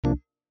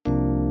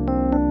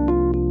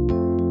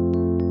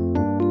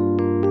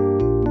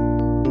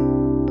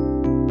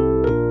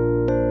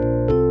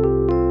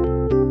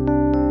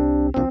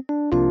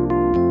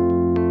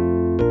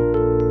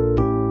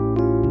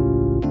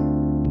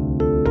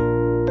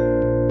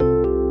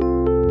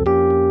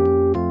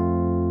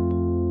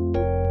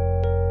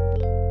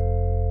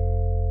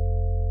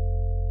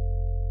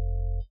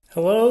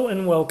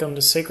and welcome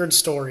to Sacred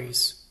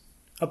Stories,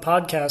 a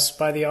podcast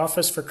by the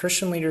Office for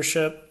Christian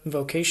Leadership,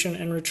 Vocation,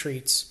 and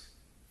Retreats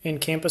in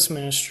campus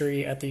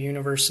ministry at the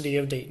University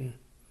of Dayton.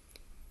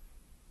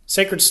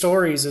 Sacred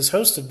Stories is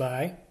hosted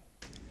by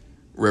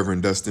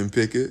Reverend Dustin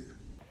Pickett,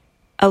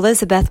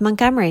 Elizabeth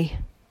Montgomery,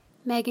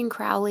 Megan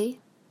Crowley,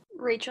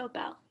 Rachel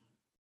Bell,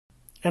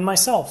 and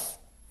myself,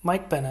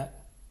 Mike Bennett.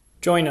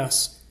 Join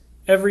us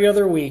every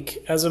other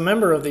week as a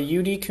member of the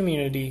UD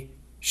community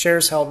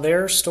shares how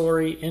their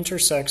story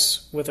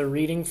intersects with a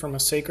reading from a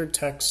sacred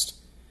text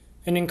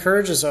and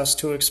encourages us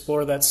to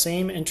explore that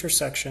same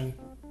intersection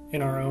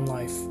in our own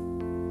life.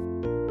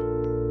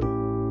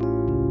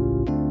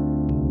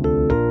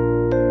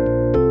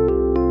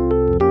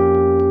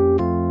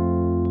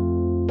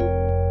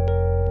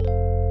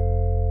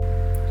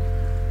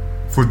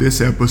 For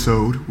this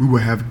episode, we will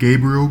have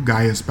Gabriel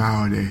Gaius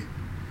Baude,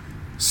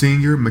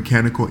 Senior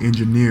Mechanical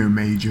Engineer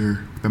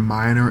major with a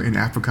minor in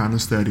Africana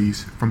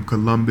Studies from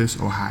Columbus,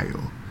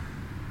 Ohio.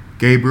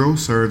 Gabriel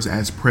serves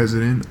as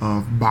President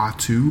of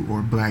BATU,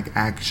 or Black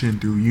Action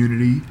Through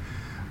Unity,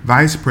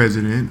 Vice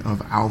President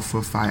of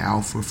Alpha Phi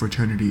Alpha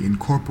Fraternity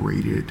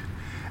Incorporated,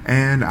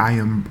 and I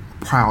am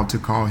proud to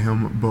call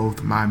him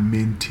both my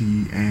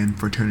mentee and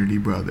fraternity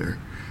brother.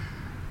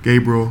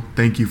 Gabriel,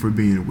 thank you for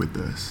being with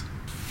us.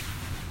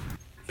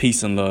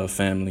 Peace and love,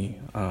 family.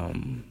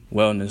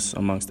 Wellness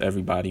amongst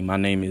everybody. My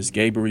name is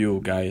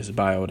Gabriel Gaius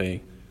Baude.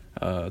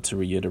 To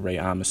reiterate,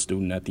 I'm a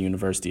student at the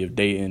University of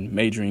Dayton,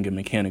 majoring in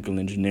mechanical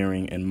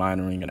engineering and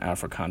minoring in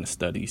Africana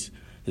Studies.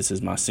 This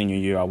is my senior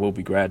year. I will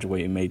be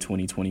graduating May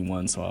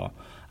 2021, so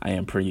I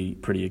am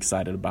pretty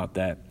excited about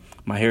that.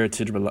 My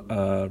heritage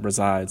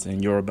resides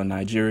in Yoruba,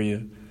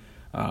 Nigeria.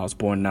 I was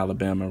born in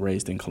Alabama,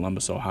 raised in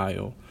Columbus,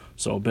 Ohio.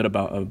 So a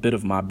bit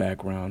of my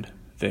background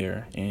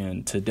there.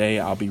 And today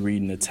I'll be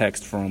reading a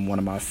text from one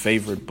of my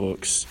favorite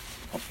books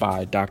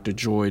by Dr.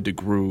 Joy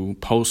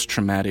DeGruy,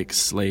 Post-Traumatic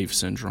Slave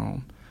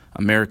Syndrome,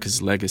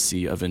 America's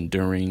Legacy of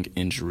Enduring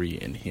Injury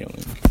and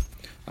Healing.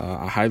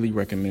 I highly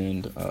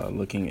recommend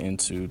looking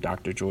into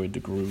Dr. Joy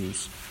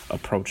DeGruy's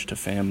approach to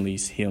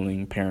families,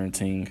 healing,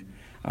 parenting,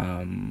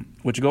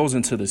 which goes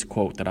into this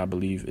quote that I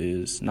believe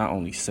is not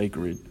only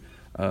sacred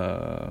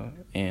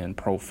and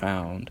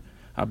profound.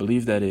 I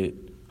believe that it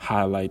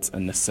highlights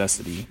a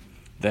necessity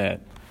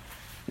that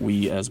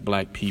we as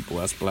Black people,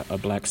 as a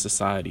Black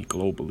society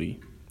globally,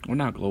 or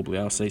not globally,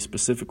 I'll say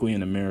specifically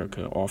in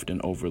America,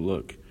 often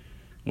overlook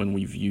when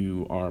we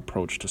view our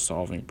approach to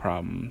solving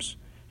problems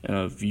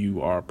and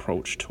view our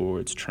approach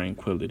towards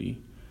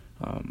tranquility.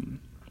 And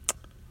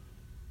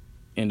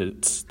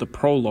it's the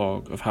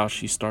prologue of how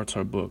she starts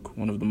her book,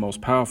 one of the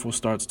most powerful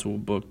starts to a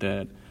book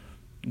that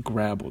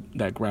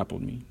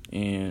grappled me.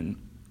 And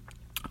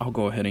I'll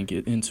go ahead and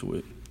get into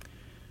it.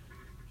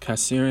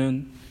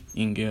 Kasserine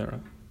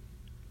Ingera,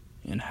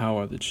 and How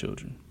Are the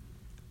Children?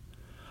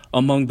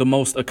 Among the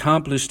most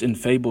accomplished and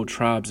fabled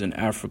tribes in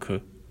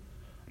Africa,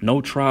 no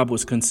tribe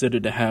was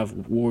considered to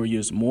have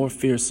warriors more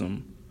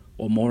fearsome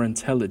or more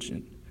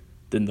intelligent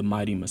than the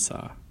mighty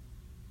Maasai.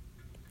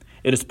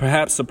 It is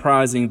perhaps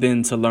surprising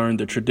then to learn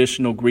the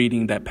traditional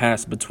greeting that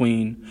passed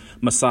between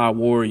Maasai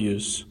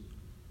warriors,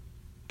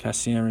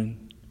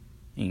 Kasserine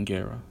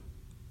Ingera.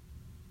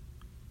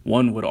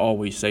 One would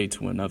always say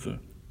to another,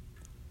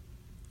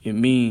 it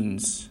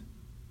means,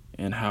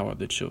 and how are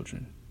the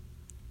children?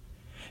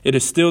 It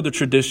is still the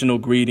traditional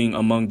greeting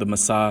among the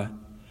Maasai,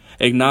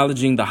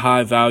 acknowledging the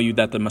high value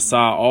that the Maasai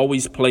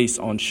always place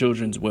on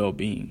children's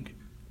well-being.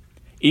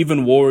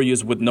 Even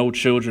warriors with no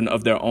children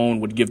of their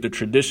own would give the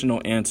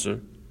traditional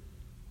answer,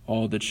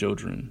 all the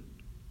children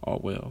are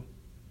well,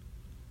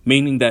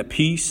 meaning that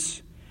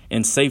peace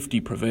and safety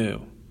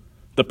prevail.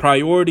 The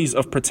priorities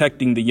of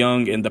protecting the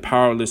young and the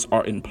powerless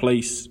are in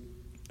place,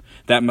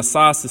 that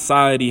Maasai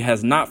society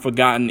has not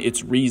forgotten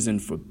its reason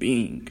for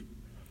being,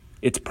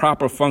 its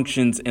proper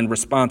functions and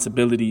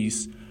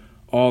responsibilities.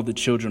 All the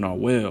children are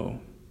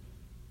well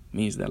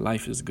means that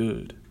life is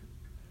good.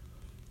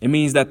 It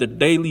means that the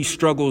daily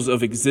struggles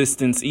of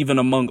existence, even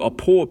among a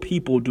poor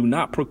people, do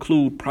not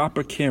preclude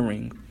proper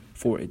caring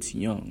for its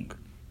young.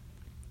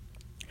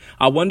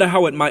 I wonder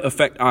how it might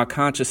affect our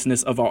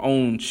consciousness of our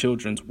own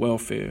children's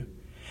welfare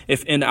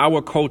if in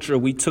our culture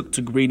we took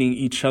to greeting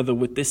each other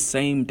with this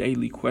same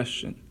daily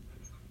question,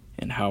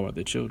 and how are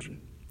the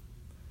children?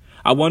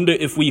 I wonder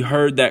if we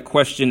heard that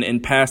question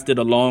and passed it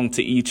along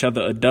to each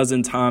other a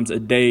dozen times a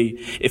day,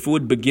 if it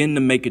would begin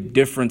to make a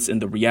difference in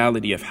the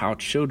reality of how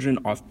children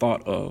are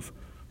thought of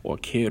or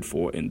cared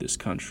for in this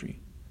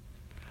country.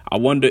 I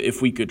wonder if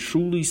we could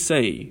truly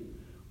say,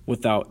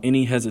 without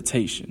any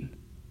hesitation,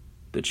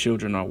 the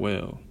children are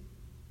well.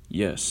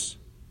 Yes,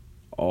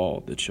 all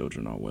the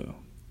children are well.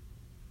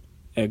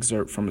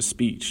 Excerpt from a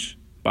speech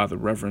by the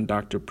Reverend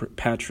Dr.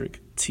 Patrick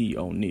T.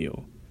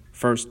 O'Neill,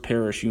 First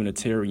Parish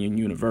Unitarian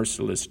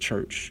Universalist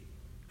Church,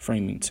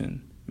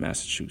 Framingham,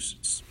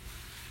 Massachusetts.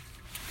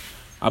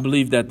 I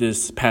believe that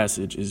this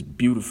passage is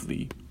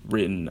beautifully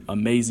written,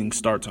 amazing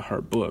start to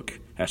her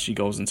book as she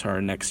goes into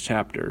her next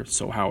chapter,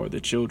 So How Are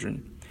the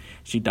Children?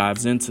 She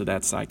dives into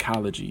that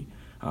psychology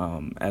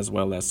as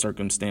well as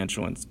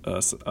circumstantial and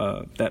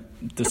that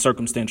the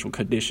circumstantial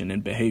condition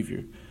and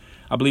behavior.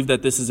 I believe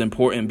that this is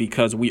important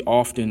because we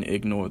often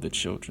ignore the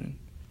children.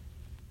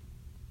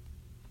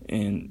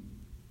 And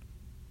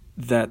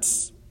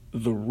that's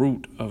the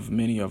root of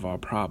many of our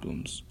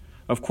problems.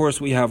 Of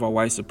course, we have a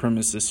white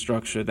supremacist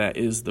structure that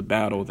is the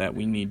battle that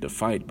we need to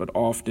fight, but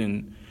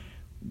often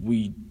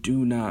we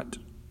do not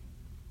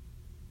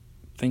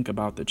think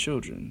about the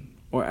children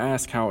or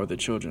ask how the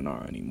children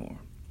are anymore.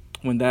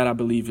 When that, I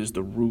believe, is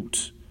the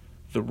root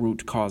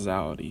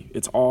causality.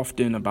 It's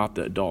often about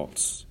the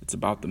adults. It's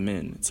about the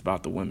men. It's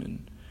about the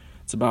women.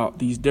 It's about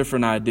these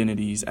different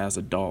identities as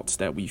adults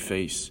that we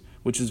face,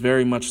 which is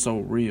very much so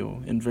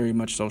real and very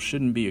much so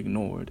shouldn't be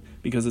ignored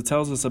because it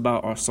tells us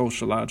about our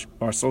sociological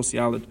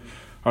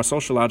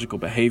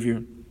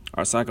behavior,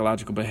 our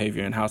psychological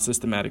behavior, and how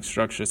systematic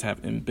structures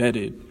have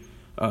embedded,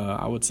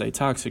 I would say,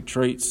 toxic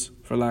traits,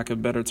 for lack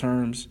of better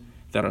terms,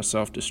 that are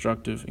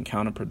self-destructive and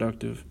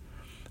counterproductive.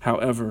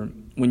 However,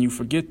 when you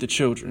forget the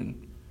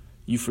children,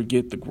 you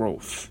forget the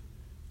growth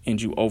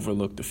and you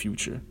overlook the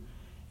future.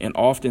 And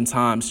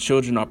oftentimes,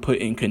 children are put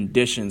in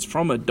conditions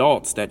from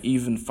adults that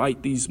even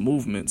fight these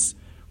movements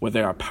where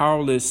they are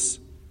powerless,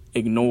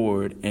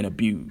 ignored, and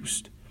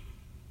abused.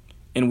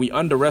 And we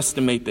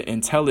underestimate the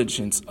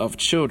intelligence of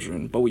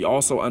children, but we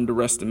also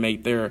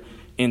underestimate their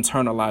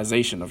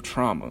internalization of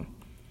trauma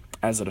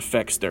as it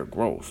affects their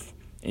growth.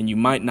 And you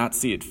might not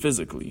see it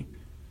physically,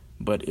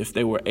 but if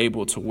they were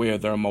able to wear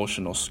their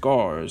emotional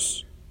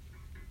scars,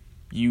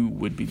 you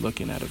would be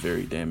looking at a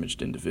very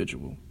damaged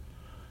individual.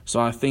 So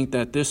I think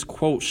that this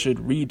quote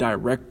should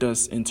redirect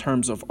us in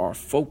terms of our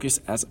focus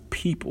as a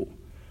people,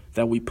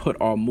 that we put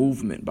our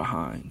movement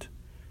behind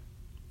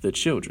the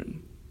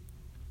children.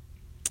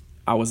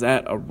 I was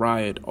at a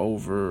riot I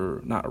was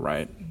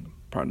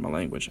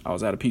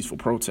at a peaceful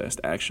protest,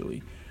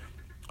 actually,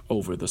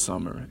 over the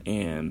summer.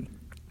 And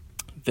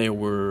there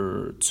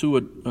were two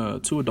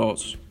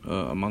adults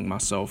among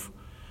myself.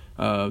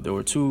 There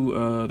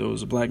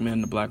was a black man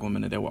and a black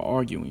woman, and they were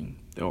arguing.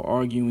 They were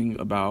arguing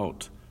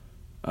about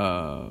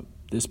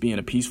this being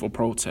a peaceful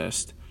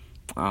protest,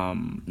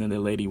 and the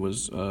lady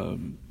was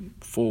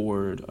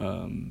forward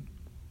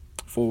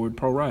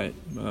pro-riot.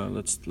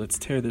 Let's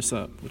tear this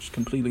up, which is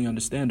completely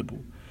understandable.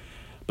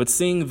 But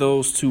seeing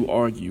those two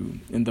argue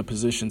in the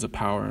positions of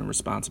power and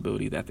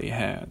responsibility that they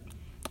had,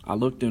 I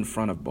looked in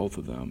front of both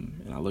of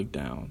them, and I looked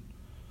down,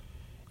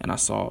 and I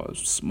saw a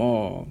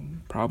small,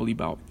 probably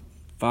about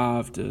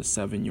 5 to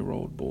 7 year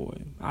old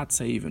boy. I'd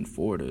say even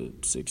 4 to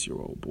 6 year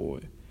old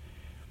boy.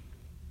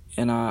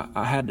 And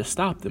I had to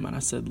stop them, and I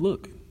said,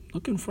 look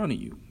in front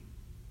of you.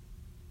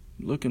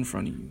 Look in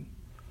front of you.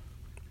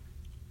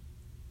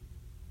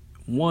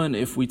 One,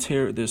 if we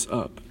tear this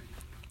up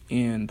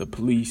and the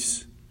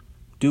police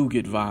do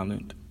get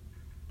violent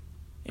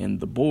and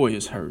the boy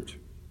is hurt,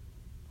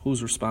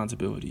 whose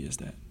responsibility is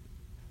that?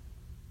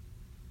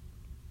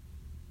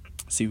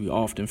 See, we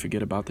often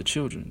forget about the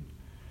children.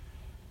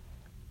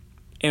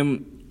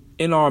 And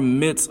in our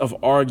midst of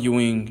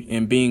arguing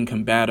and being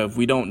combative,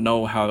 we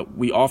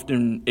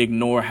often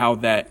ignore how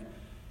that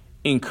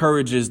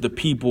encourages the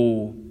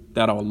people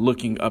that are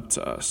looking up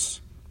to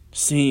us,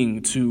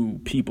 seeing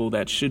two people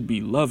that should be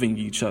loving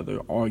each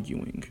other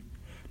arguing.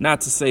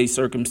 Not to say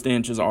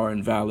circumstances are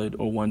invalid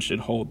or one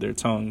should hold their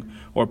tongue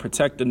or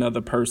protect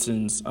another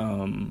person's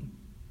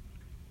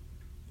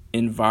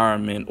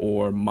environment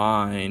or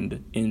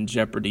mind in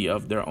jeopardy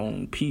of their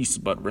own peace,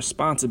 but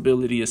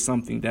responsibility is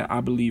something that I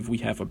believe we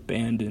have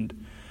abandoned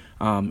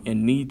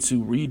and need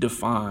to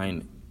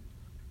redefine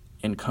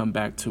and come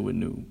back to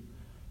anew,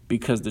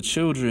 because the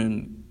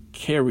children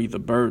carry the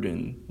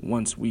burden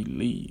once we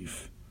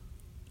leave,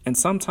 and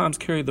sometimes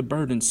carry the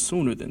burden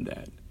sooner than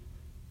that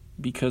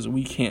because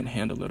we can't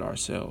handle it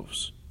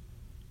ourselves,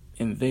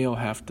 and they'll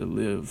have to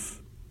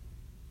live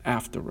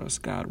after us,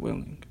 God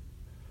willing.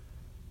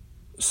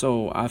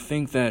 So I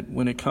think that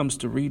when it comes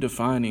to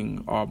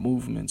redefining our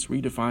movements,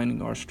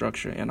 redefining our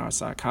structure and our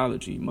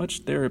psychology, much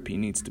therapy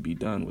needs to be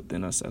done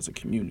within us as a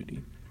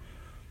community.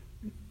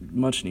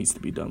 Much needs to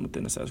be done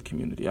within us as a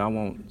community. I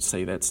won't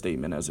say that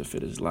statement as if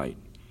it is light,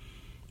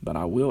 but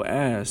I will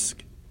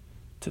ask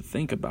to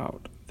think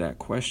about that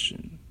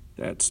question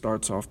that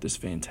starts off this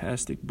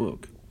fantastic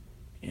book.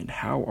 And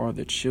how are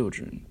the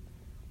children?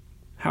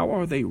 How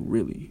are they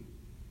really?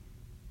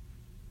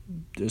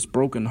 There's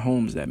broken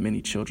homes that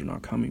many children are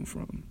coming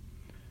from.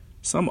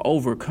 Some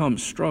overcome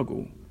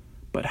struggle,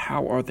 but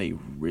how are they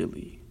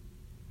really?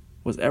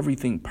 Was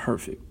everything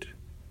perfect?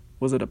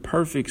 Was it a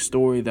perfect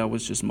story that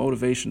was just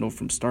motivational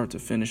from start to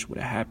finish with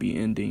a happy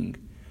ending?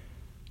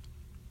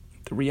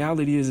 The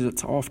reality is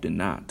it's often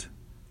not.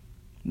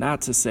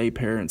 Not to say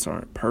parents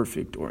aren't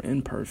perfect or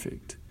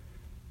imperfect,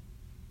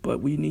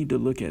 but we need to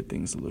look at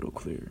things a little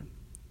clearer.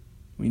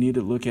 We need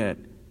to look at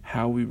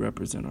how we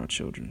represent our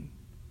children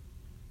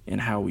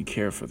and how we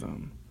care for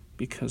them,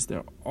 because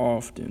they're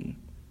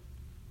often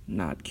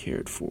not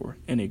cared for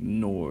and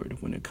ignored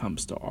when it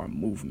comes to our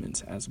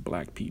movements as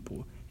Black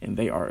people, and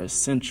they are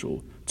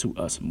essential to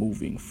us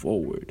moving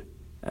forward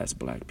as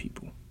Black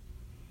people.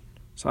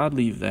 So I'd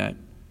leave that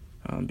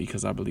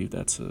because I believe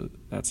that's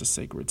a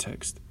sacred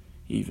text,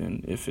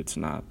 even if it's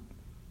not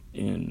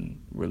in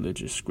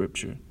religious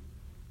scripture.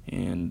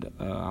 And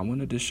I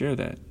wanted to share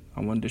that.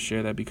 I wanted to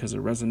share that because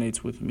it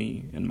resonates with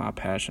me and my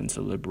passion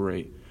to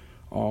liberate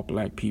all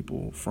black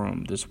people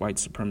from this white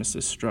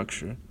supremacist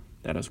structure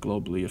that has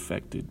globally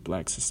affected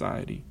black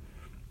society.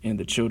 And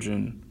the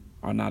children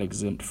are not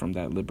exempt from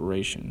that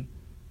liberation.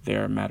 They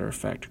are, matter of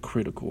fact,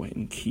 critical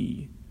and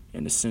key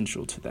and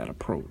essential to that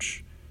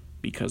approach,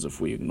 because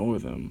if we ignore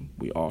them,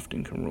 we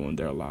often can ruin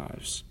their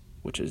lives,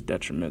 which is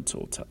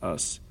detrimental to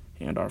us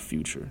and our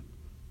future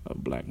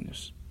of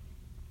blackness.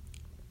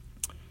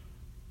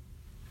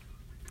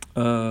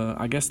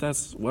 I guess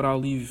that's what I'll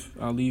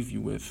leave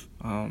you with.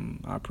 I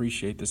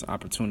appreciate this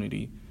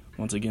opportunity.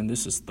 Once again,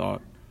 this is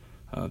thought,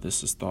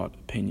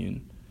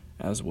 opinion,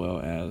 as well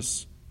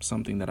as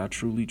something that I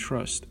truly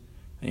trust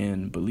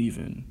and believe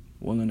in.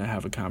 Willing to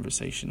have a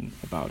conversation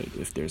about it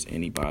if there's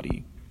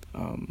anybody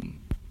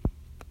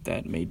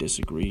that may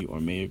disagree or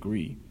may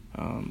agree.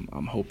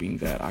 I'm hoping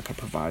that I could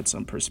provide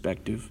some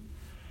perspective,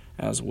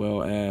 as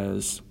well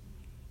as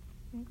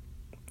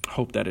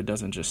hope that it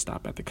doesn't just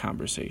stop at the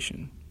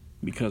conversation,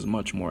 because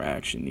much more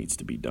action needs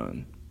to be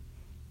done.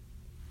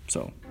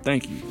 So,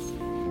 thank you.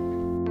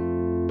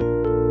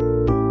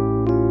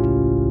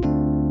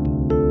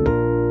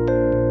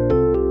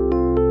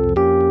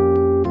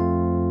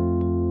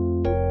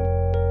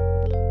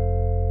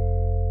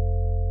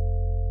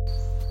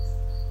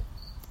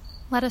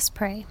 Let us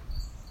pray.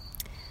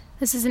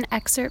 This is an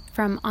excerpt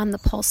from On the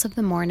Pulse of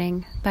the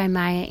Morning by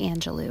Maya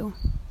Angelou.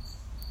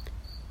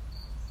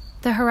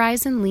 The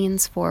horizon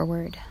leans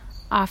forward,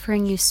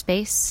 offering you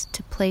space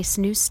to place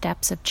new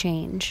steps of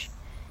change.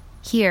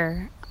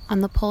 Here, on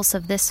the pulse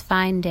of this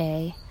fine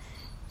day,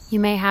 you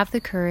may have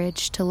the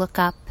courage to look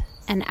up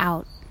and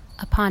out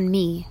upon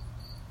me,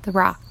 the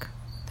rock,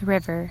 the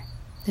river,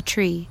 the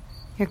tree,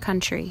 your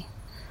country.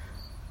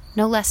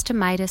 No less to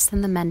Midas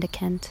than the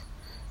mendicant,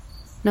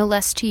 no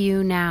less to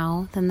you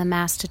now than the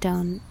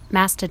mastodon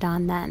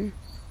then.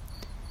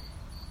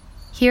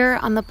 Here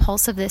on the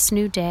pulse of this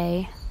new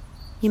day,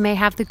 you may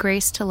have the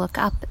grace to look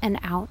up and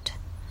out,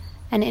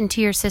 and into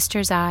your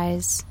sister's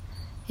eyes,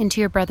 into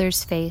your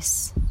brother's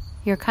face,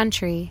 your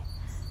country,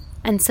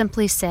 and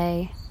simply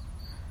say,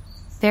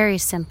 very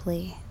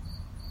simply,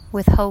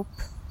 with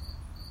hope,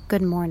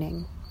 good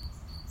morning.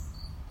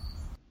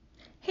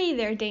 Hey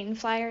there, Dayton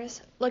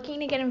Flyers.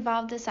 Looking to get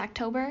involved this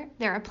October?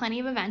 There are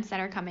plenty of events that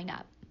are coming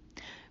up.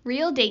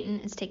 Real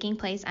Dayton is taking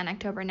place on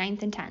October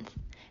 9th and 10th.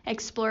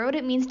 Explore what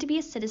it means to be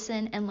a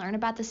citizen and learn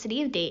about the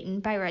city of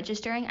Dayton by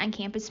registering on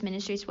Campus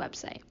Ministry's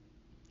website.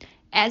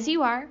 As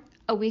You Are,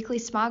 a weekly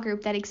small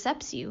group that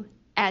accepts you,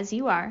 as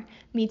you are,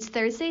 meets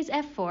Thursdays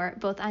at 4,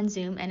 both on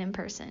Zoom and in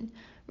person.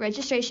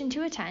 Registration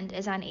to attend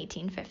is on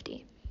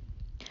 $18.50.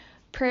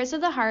 Prayers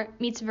of the Heart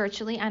meets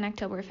virtually on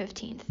October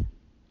 15th.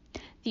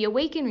 The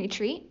Awaken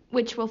Retreat,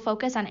 which will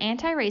focus on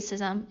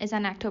anti-racism, is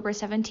on October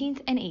 17th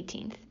and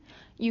 18th.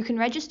 You can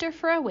register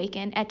for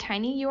Awaken at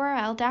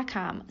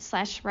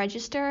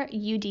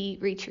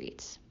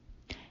tinyurl.com/registerudretreats.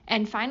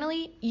 And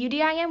finally,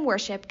 UDIM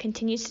worship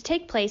continues to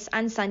take place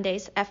on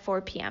Sundays at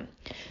 4 p.m.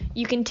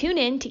 You can tune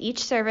in to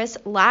each service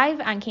live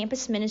on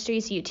Campus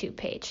Ministry's YouTube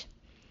page.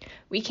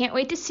 We can't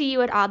wait to see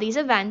you at all these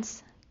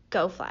events.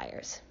 Go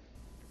Flyers.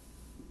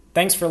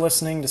 Thanks for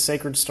listening to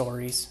Sacred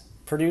Stories,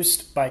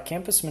 produced by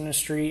Campus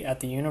Ministry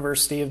at the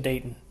University of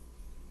Dayton.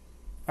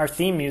 Our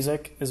theme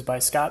music is by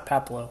Scott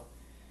Paplow,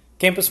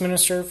 Campus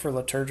Minister for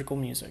Liturgical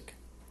Music.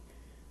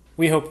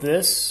 We hope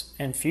this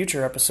and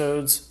future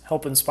episodes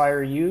help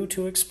inspire you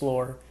to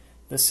explore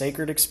the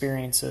sacred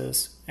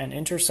experiences and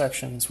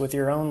intersections with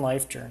your own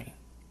life journey.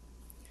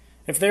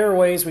 If there are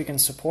ways we can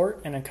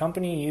support and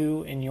accompany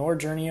you in your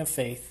journey of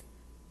faith,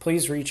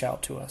 please reach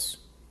out to us.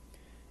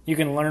 You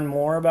can learn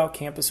more about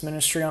Campus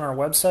Ministry on our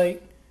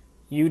website,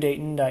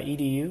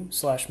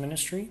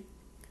 udayton.edu/ministry,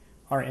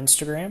 our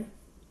Instagram,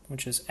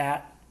 which is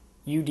at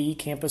UD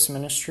Campus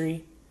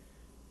Ministry,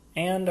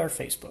 and our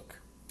Facebook.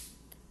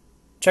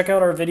 Check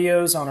out our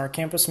videos on our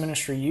Campus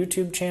Ministry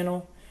YouTube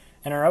channel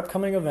and our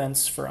upcoming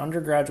events for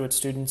undergraduate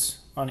students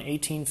on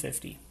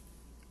 1850.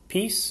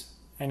 Peace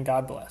and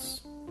God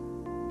bless.